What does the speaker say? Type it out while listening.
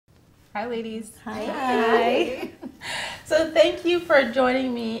Hi, ladies. Hi. Hi. So thank you for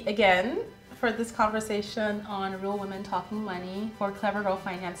joining me again for this conversation on Real Women Talking Money for Clever Girl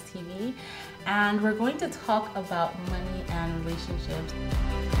Finance TV. And we're going to talk about money and relationships.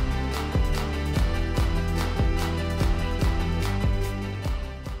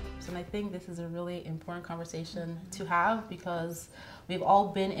 And I think this is a really important conversation to have because we've all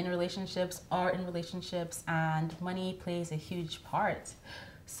been in relationships, are in relationships, and money plays a huge part.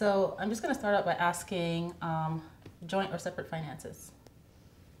 So I'm just going to start out by asking joint or separate finances?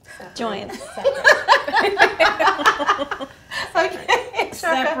 Separate. Joint. Separate. Okay.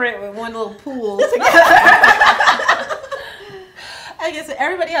 Separate with one little pool together. I guess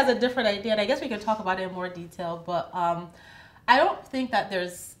everybody has a different idea, and I guess we can talk about it in more detail, but I don't think that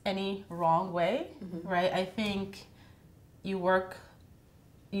there's any wrong way, right? I think you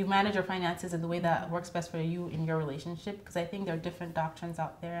manage your finances in the way that works best for you in your relationship, because I think there are different doctrines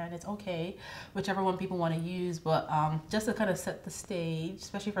out there, and it's okay, whichever one people want to use, but just to kind of set the stage,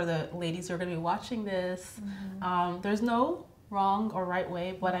 especially for the ladies who are going to be watching this, there's no wrong or right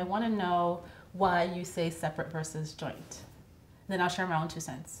way, but I want to know why you say separate versus joint. Then I'll share my own 2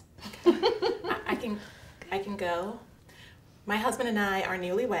 cents. Okay. I can go. My husband and I are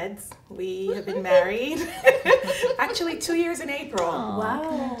newlyweds. We have been married actually 2 years in April. Aww.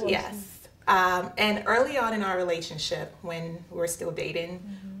 Wow. Yes. And early on in our relationship, when we were still dating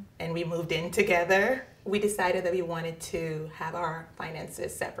and we moved in together, we decided that we wanted to have our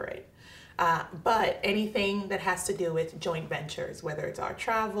finances separate. But anything that has to do with joint ventures, whether it's our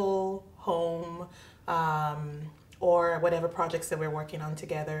travel, home, or whatever projects that we're working on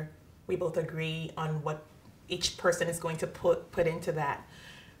together, we both agree on what each person is going to put into that.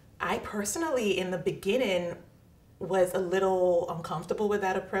 I personally, in the beginning, was a little uncomfortable with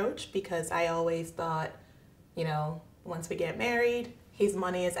that approach because I always thought, you know, once we get married, his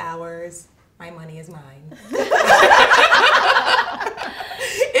money is ours, my money is mine.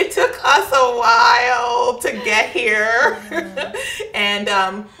 It took us a while to get here.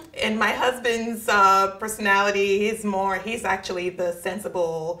 And my husband's personality, he's actually the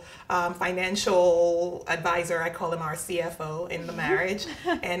sensible financial advisor. I call him our CFO in the marriage.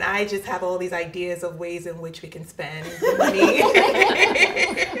 And I just have all these ideas of ways in which we can spend money.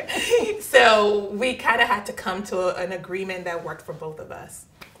 So we kind of had to come to an agreement that worked for both of us.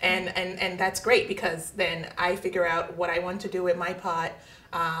 And that's great because then I figure out what I want to do with my pot.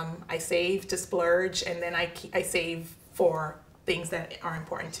 I save to splurge, and then I save for things that are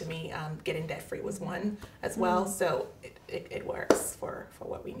important to me. Getting debt free was one as well, so it works for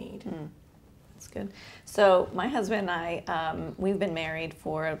what we need. That's good. So my husband and I, we've been married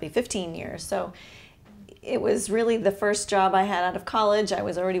for, it'll be 15 years. So it was really the first job I had out of college. I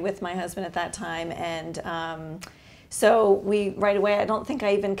was already with my husband at that time, and so we right away, I don't think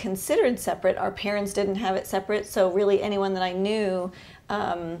I even considered separate. Our parents didn't have it separate, so really anyone that I knew,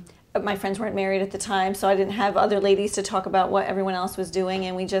 my friends weren't married at the time, so I didn't have other ladies to talk about what everyone else was doing,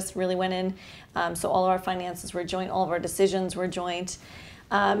 and we just really went in. So all of our finances were joint, all of our decisions were joint.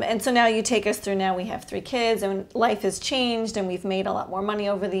 And so now you take us through, now we have 3 kids, and life has changed, and we've made a lot more money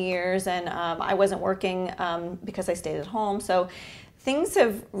over the years, and I wasn't working because I stayed at home. So things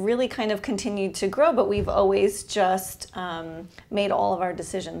have really kind of continued to grow, but we've always just made all of our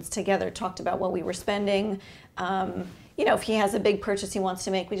decisions together, talked about what we were spending. You know, if he has a big purchase he wants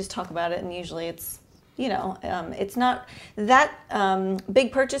to make, we just talk about it, and usually it's, you know, it's not that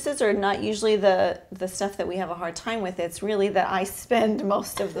big purchases are not usually the stuff that we have a hard time with. It's really that I spend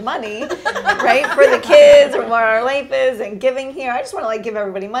most of the money, right, for the kids or what our life is and giving here. I just want to like give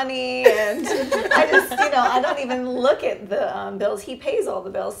everybody money, and I just, you know, I don't even look at the bills. He pays all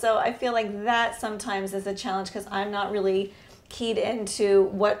the bills. So I feel like that sometimes is a challenge because I'm not really keyed into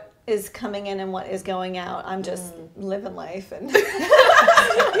what is coming in and what is going out. I'm just living life and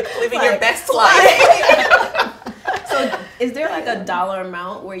living your best life. So is there like a dollar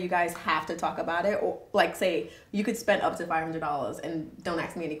amount where you guys have to talk about it? Or like say you could spend up to $500 and don't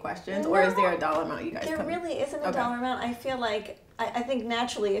ask me any questions? No, or is there a dollar amount you guys There really isn't a dollar amount. I feel like, I think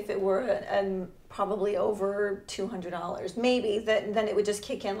naturally if it were probably over $200, maybe, then it would just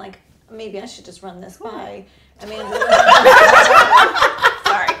kick in like, maybe I should just run this by Amanda.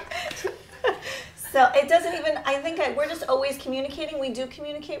 Sorry. So it doesn't even, I think we're just always communicating. We do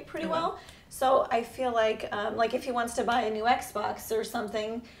communicate pretty well. So I feel like if he wants to buy a new Xbox or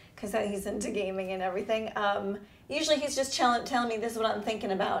something, because he's into gaming and everything, usually he's just telling me this is what I'm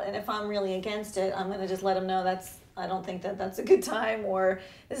thinking about. And if I'm really against it, I'm going to just let him know I don't think that's a good time, or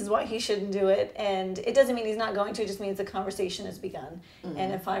this is why he shouldn't do it. And it doesn't mean he's not going to, it just means the conversation has begun.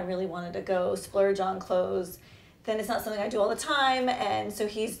 And if I really wanted to go splurge on clothes, then it's not something I do all the time, and so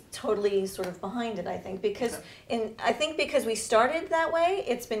he's totally sort of behind it, I think, because because we started that way,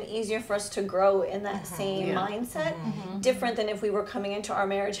 it's been easier for us to grow in that same mindset, different than if we were coming into our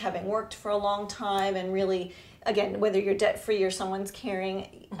marriage having worked for a long time and really, again, whether you're debt-free or someone's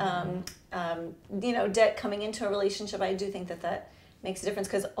carrying, debt coming into a relationship. I do think that makes a difference,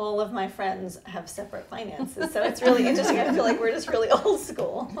 because all of my friends have separate finances, so it's really interesting. I feel like we're just really old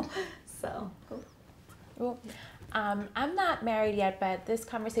school. So cool. I'm not married yet, but this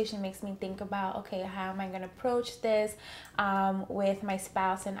conversation makes me think about, okay, how am I going to approach this with my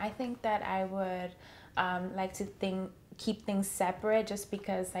spouse? And I think that I would like to keep things separate, just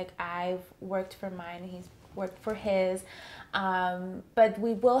because like I've worked for mine, he's worked for his, but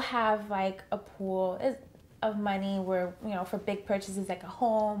we will have like a pool of money where, for big purchases like a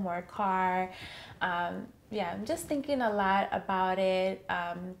home or a car. I'm just thinking a lot about it,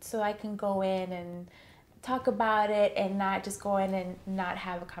 so I can go in and talk about it and not just go in and not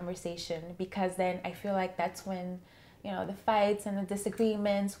have a conversation, because then I feel like that's when the fights and the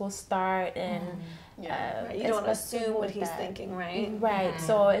disagreements will start, and you don't assume what he's thinking, right? Right.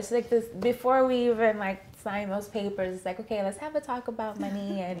 So it's like this, before we even like sign those papers, it's like, okay, let's have a talk about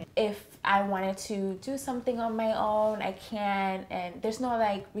money, and if I wanted to do something on my own, I can, and there's no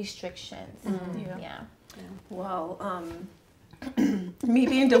like restrictions. Yeah. Well, me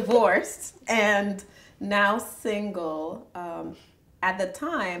being divorced and now single, at the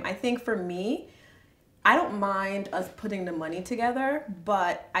time, I think for me, I don't mind us putting the money together,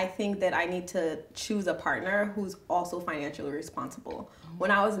 but I think that I need to choose a partner who's also financially responsible. When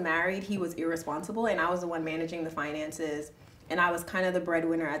I was married, he was irresponsible, and I was the one managing the finances, and I was kind of the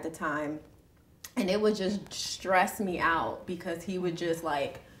breadwinner at the time. And it would just stress me out, because he would just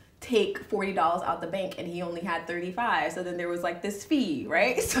like take $40 out the bank and he only had 35. So then there was like this fee,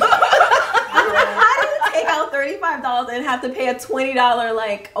 right? So I'm like, how do you take out $35 and have to pay a $20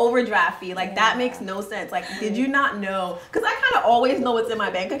 like overdraft fee? Like that makes no sense. Like, did you not know? Because I kind of always know what's in my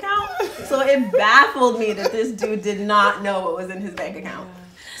bank account. So it baffled me that this dude did not know what was in his bank account.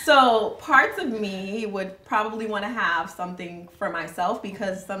 So parts of me would probably want to have something for myself,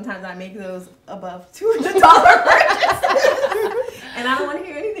 because sometimes I make those above $200 purchases. And I don't want to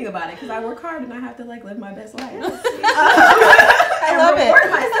hear anything about it, because I work hard and I have to like live my best life. I love it.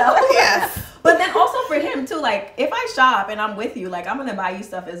 Myself. Yes. But then also for him too, like if I shop and I'm with you, like I'm gonna buy you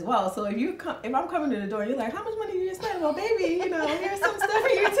stuff as well. So if I'm coming to the door, you're like, how much money did you spend? Well, baby, here's some stuff for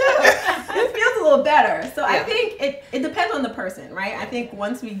you too. It feels a little better. So I think it depends on the person, right? I think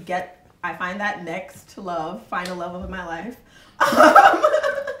once I find that next love, find a love of my life.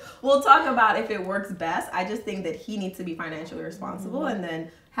 We'll talk about if it works best. I just think that he needs to be financially responsible, and then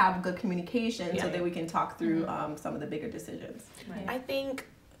have good communication so that we can talk through some of the bigger decisions. Right. I think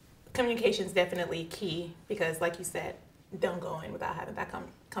communication is definitely key, because like you said, don't go in without having that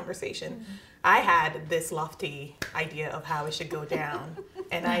conversation. I had this lofty idea of how it should go down,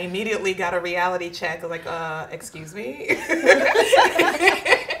 and I immediately got a reality check. I was like, excuse me?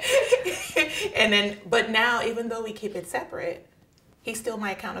 But now, even though we keep it separate, he's still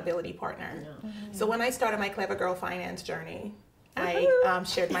my accountability partner. So when I started my Clever Girl Finance journey, I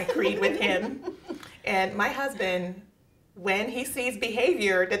shared my creed with him. And my husband, when he sees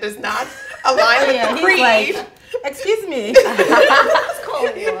behavior that does not align with the creed, like, excuse me.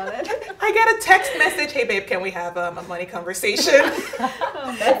 I get a text message, hey babe, can we have a money conversation?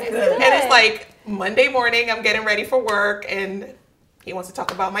 That's good. And it's like Monday morning, I'm getting ready for work, and he wants to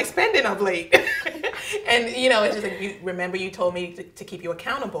talk about my spending of late. And it's just like, remember you told me to keep you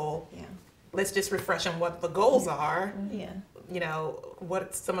accountable. Yeah. Let's just refresh on what the goals are. Yeah.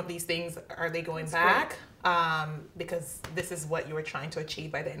 What some of these things, are they going back? Because this is what you were trying to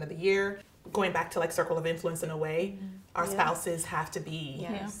achieve by the end of the year. Going back to like circle of influence in a way, our spouses have to be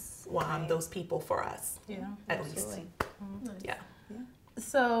those people for us. Yeah. At least. Yeah.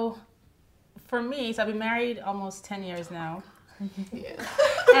 So for me, I've been married almost 10 years now. Yeah.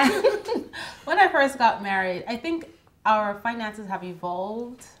 And when I first got married, I think our finances have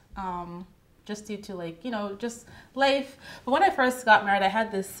evolved just due to just life. But when I first got married, I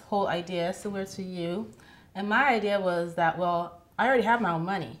had this whole idea similar to you. And my idea was that, well, I already have my own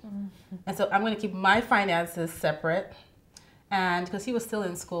money. And so I'm going to keep my finances separate. And because he was still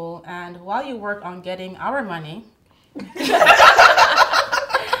in school. And while you work on getting our money,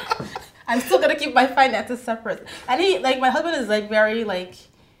 I'm still going to keep my finances separate. And my husband is very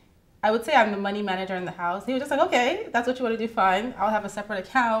I would say I'm the money manager in the house. He was just like, okay, that's what you want to do, fine. I'll have a separate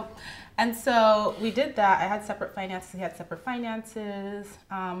account. And so we did that. I had separate finances. He had separate finances.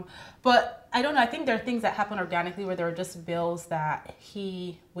 But I don't know. I think there are things that happen organically where there were just bills that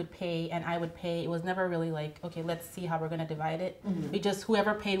he would pay and I would pay. It was never really like, okay, let's see how we're going to divide it. We just,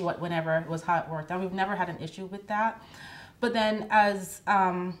 whoever paid what whenever was how it worked. And we've never had an issue with that. But then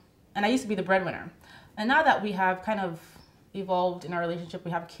and I used to be the breadwinner. And now that we have kind of evolved in our relationship,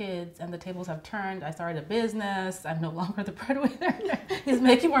 we have kids and the tables have turned. I started a business. I'm no longer the breadwinner. He's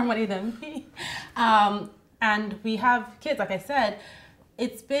making more money than me. And we have kids, like I said.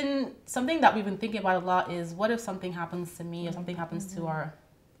 It's been something that we've been thinking about a lot is what if something happens to me or something happens to our,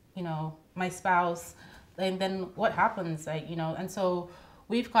 my spouse, and then what happens, and so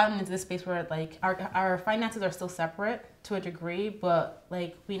we've gotten into this space where like our finances are still separate to a degree, but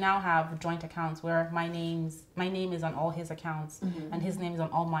like we now have joint accounts where my name is on all his accounts and his name is on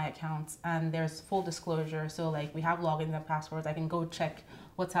all my accounts, and there's full disclosure. So like we have logins and passwords. I can go check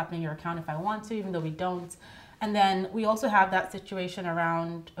what's happening in your account if I want to, even though we don't. And then we also have that situation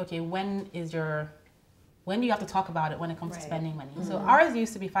around, okay, when do you have to talk about it when it comes to spending money? So ours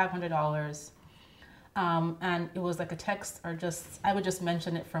used to be $500. And it was like a text or I would just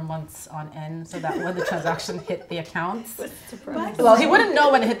mention it for months on end so that when the transaction hit the accounts. Well, he wouldn't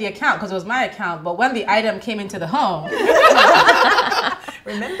know when it hit the account because it was my account, but when the item came into the home.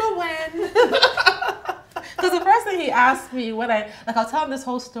 Remember when? Because the first thing he asked me I'll tell him this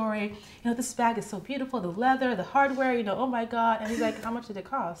whole story, this bag is so beautiful, the leather, the hardware, oh my God. And he's like, how much did it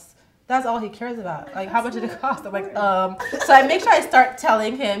cost? That's all he cares about. Like, how much did it cost? I'm like, So I make sure I start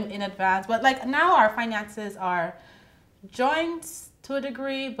telling him in advance. But like now our finances are joint to a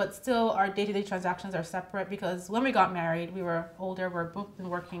degree, but still our day-to-day transactions are separate because when we got married, we were older. We're both been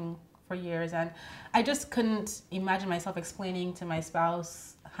working for years. And I just couldn't imagine myself explaining to my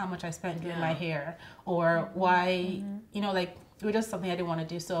spouse how much I spent doing my hair or why, like it was just something I didn't want to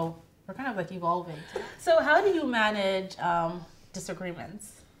do. So we're kind of like evolving. So how do you manage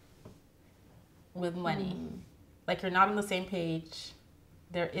disagreements with money? Like you're not on the same page,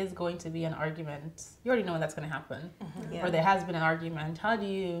 there is going to be an argument. You already know when that's going to happen, or there has been an argument. How do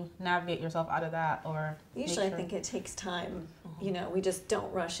you navigate yourself out of that? Or usually I think it takes time. We just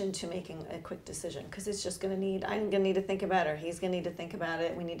don't rush into making a quick decision because it's just I'm going to need to think about it, or he's going to need to think about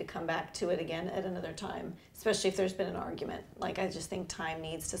it. We need to come back to it again at another time, especially if there's been an argument. Like I just think time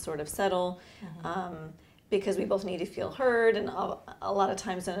needs to sort of settle. Because we both need to feel heard, and a lot of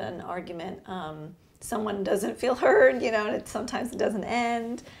times in an argument, someone doesn't feel heard, and sometimes it doesn't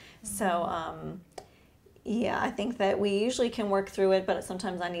end. So, I think that we usually can work through it, but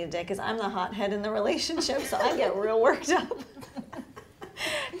sometimes I need a day because I'm the hothead in the relationship, so I get real worked up.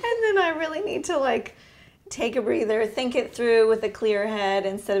 And then I really need to take a breather, think it through with a clear head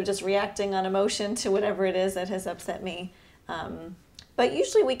instead of just reacting on emotion to whatever it is that has upset me. But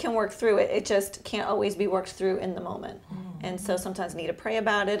usually we can work through it. It just can't always be worked through in the moment. And so sometimes I need to pray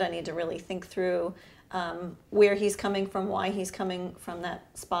about it. I need to really think through where he's coming from, why he's coming from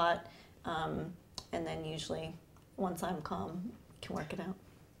that spot. And then usually once I'm calm, I can work it out.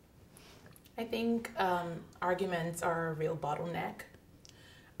 I think arguments are a real bottleneck.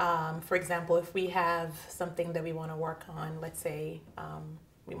 For example, if we have something that we want to work on, let's say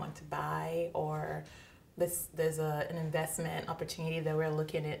we want to buy, or there's an investment opportunity that we're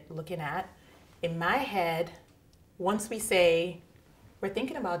looking at. In my head, once we say we're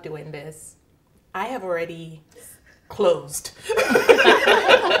thinking about doing this, I have already closed.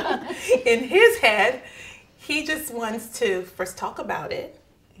 In his head, he just wants to first talk about it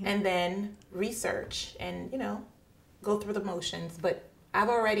and then research and go through the motions. But I've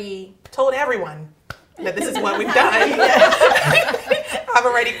already told everyone that this is what we've done. I've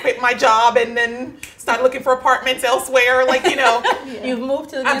already quit my job and then started looking for apartments elsewhere. You've moved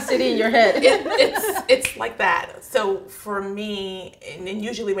to a new city in your head. It's like that. So for me, and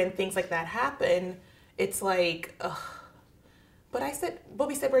usually when things like that happen, it's like, ugh. But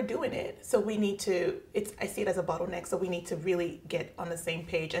we said we're doing it. So we need to, I see it as a bottleneck. So we need to really get on the same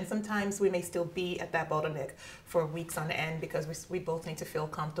page. And sometimes we may still be at that bottleneck for weeks on end because we both need to feel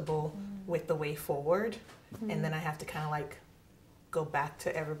comfortable with the way forward. And then I have to kind of go back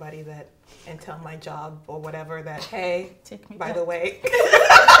to everybody and tell my job or whatever that, hey, by the way. Can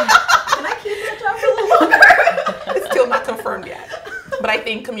I keep that job for a little longer? It's still not confirmed yet. But I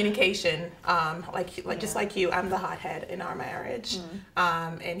think communication, just like you, I'm the hothead in our marriage.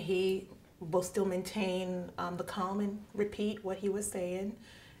 And he will still maintain the calm and repeat what he was saying.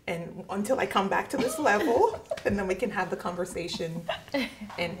 And until I come back to this level, and then we can have the conversation.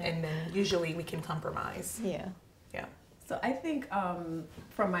 And then usually we can compromise. Yeah. Yeah. So I think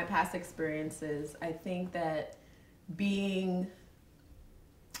from my past experiences, I think that being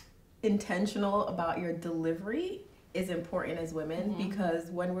intentional about your delivery is important as women, because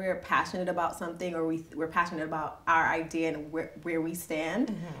when we're passionate about something, or we're passionate about our idea and where we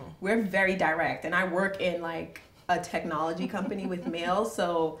stand, we're very direct. And I work in like a technology company with males,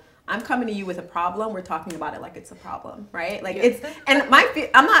 so I'm coming to you with a problem, we're talking about it like it's a problem, right? Like it's, and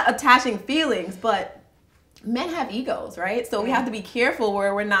I'm not attaching feelings, but men have egos, right? So we have to be careful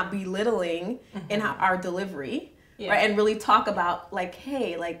where we're not belittling in our delivery. Yeah. Right, and really talk about like,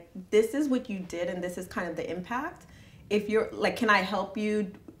 hey, like this is what you did and this is kind of the impact. If you're like, can I help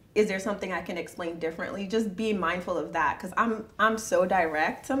you? Is there something I can explain differently? Just be mindful of that, because I'm so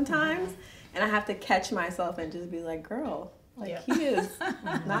direct sometimes, and I have to catch myself and just be like, girl, like he is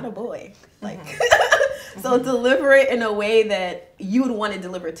not a boy. Like, so deliver it in a way that you would want to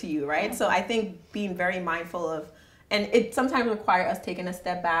deliver to you, right? So I think being very mindful of, and it sometimes requires us taking a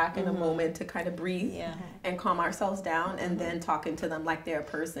step back in a moment to kind of breathe and calm ourselves down, and then talking to them like they're a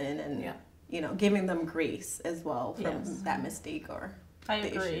person, and you know, giving them grace as well from that mistake or I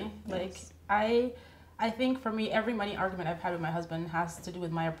agree. Issue. Like I think for me, every money argument I've had with my husband has to do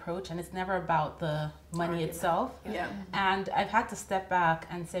with my approach, and it's never about the money itself. Yeah. And I've had to step back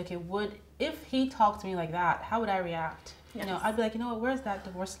and say, okay, if he talked to me like that, how would I react? You know, I'd be like, you know what, where's that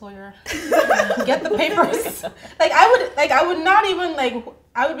divorce lawyer? Get the papers. I would not even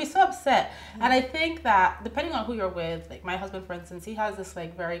I would be so upset. And I think that depending on who you're with, like my husband, for instance, he has this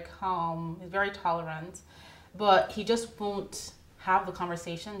like very calm, he's very tolerant, but he just won't have the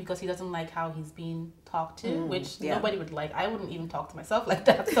conversation because he doesn't like how he's being talked to, which nobody would like. I wouldn't even talk to myself like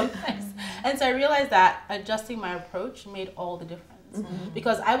that sometimes. And so I realized that adjusting my approach made all the difference.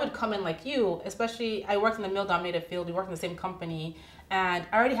 Because I would come in like you, especially I worked in the male-dominated field, we worked in the same company, and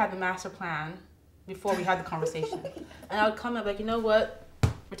I already had the master plan before we had the conversation. And I would come in like, you know what,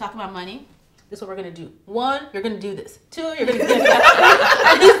 we're talking about money, this is what we're going to do. 1, you're going to do this. 2, you're going to do that.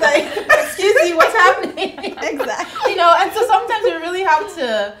 And he's like, excuse me, what's happening? Exactly. You know, and so sometimes we really have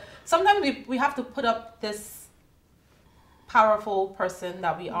to, we have to put up this powerful person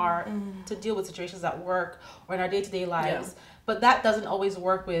that we are to deal with situations at work or in our day-to-day lives. Yeah. But that doesn't always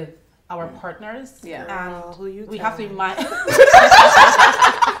work with our partners. Yeah. And we have to be mindful.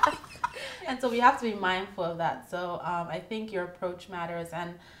 And so we have to be mindful of that. So I think your approach matters.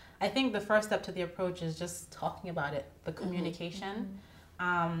 And I think the first step to the approach is just talking about it, the communication.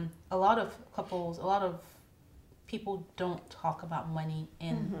 A lot of couples, a lot of people don't talk about money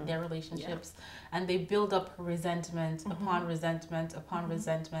in their relationships, and they build up resentment upon resentment upon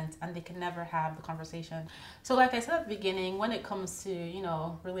resentment, and they can never have the conversation. So like I said at the beginning, when it comes to, you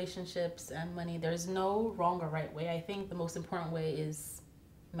know, relationships and money, there's no wrong or right way. I think the most important way is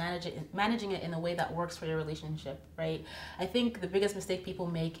managing it in a way that works for your relationship, right? I think the biggest mistake people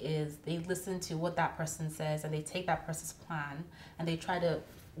make is they listen to what that person says and they take that person's plan and they try to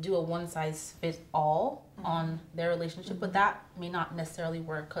do a one-size-fits-all on their relationship, but that may not necessarily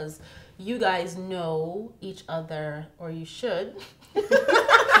work because you guys know each other, or you should.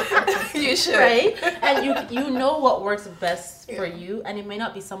 You should, right? And you know what works best for you, and it may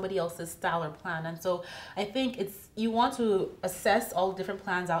not be somebody else's style or plan. And so I think you want to assess all the different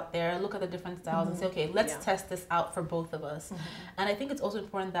plans out there, look at the different styles, and say, okay, let's test this out for both of us. And I think it's also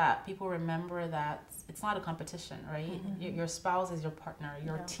important that people remember that it's not a competition, right? Your spouse is your partner,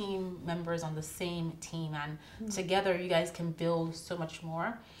 your team members on the same team, and together you guys can build so much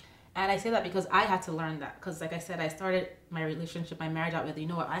more. And I say that because I had to learn that, because like I said, I started my relationship, my marriage out with, you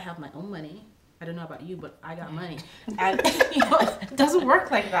know what, I have my own money. I don't know about you, but I got money. And you know, it doesn't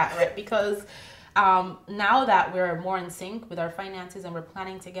work like that, right? Because now that we're more in sync with our finances and we're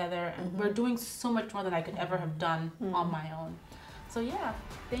planning together, and we're doing so much more than I could ever have done on my own. So yeah,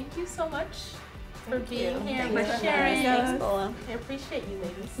 thank you so much for being here, for sharing. Thanks, Bola. I appreciate you,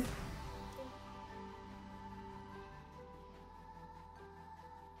 ladies.